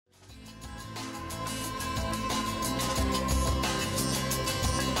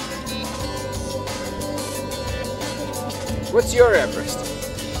What's your Everest?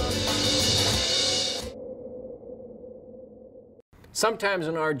 Sometimes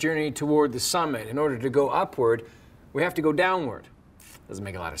on our journey toward the summit, in order to go upward, we have to go downward. Doesn't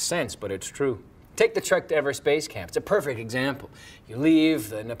make a lot of sense, but it's true. Take the trek to Everest Base Camp. It's a perfect example. You leave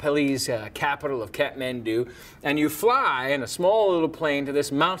the Nepalese capital of Kathmandu, and you fly in a small little plane to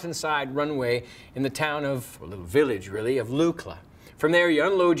this mountainside runway in the town of, or little village really, of Lukla. From there, you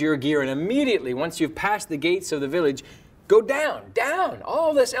unload your gear, and immediately, once you've passed the gates of the village, go down, down.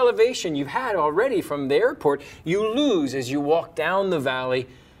 All this elevation you've had already from the airport, you lose as you walk down the valley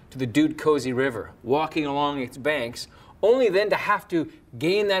to the Dudkosi River, walking along its banks, only then to have to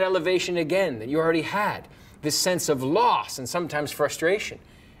gain that elevation again that you already had. This sense of loss and sometimes frustration.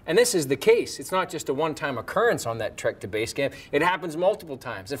 And this is the case. It's not just a one-time occurrence on that trek to base camp. It happens multiple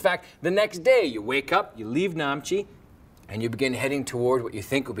times. In fact, the next day you wake up, you leave Namche, and you begin heading toward what you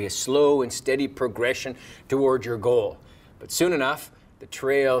think will be a slow and steady progression toward your goal. But soon enough, the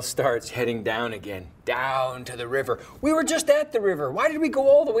trail starts heading down again, down to the river. We were just at the river. Why did we go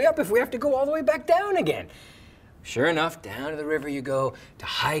all the way up if we have to go all the way back down again? Sure enough, down to the river you go to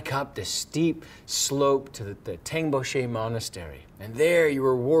hike up the steep slope to the Tengboche Monastery. And there you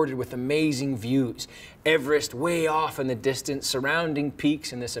were rewarded with amazing views. Everest way off in the distance, surrounding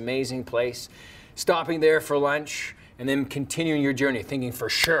peaks in this amazing place. Stopping there for lunch, and then continuing your journey, thinking for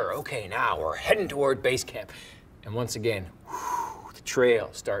sure, okay, now we're heading toward base camp. And once again, the trail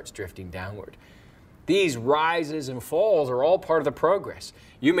starts drifting downward. These rises and falls are all part of the progress.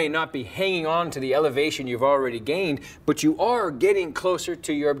 You may not be hanging on to the elevation you've already gained, but you are getting closer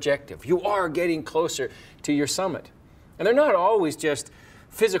to your objective. You are getting closer to your summit. And they're not always just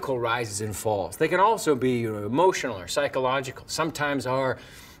physical rises and falls. They can also be emotional or psychological. Sometimes our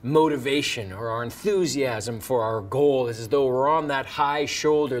motivation or our enthusiasm for our goal is as though we're on that high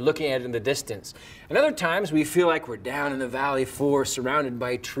shoulder looking at it in the distance. And other times we feel like we're down in the valley floor surrounded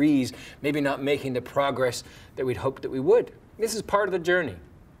by trees, maybe not making the progress that we'd hoped that we would. This is part of the journey.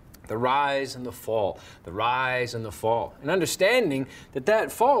 The rise and the fall, the rise and the fall. And understanding that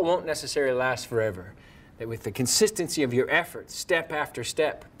that fall won't necessarily last forever. That with the consistency of your efforts, step after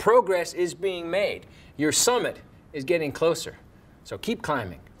step, progress is being made. Your summit is getting closer. So keep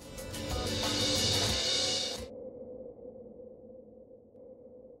climbing.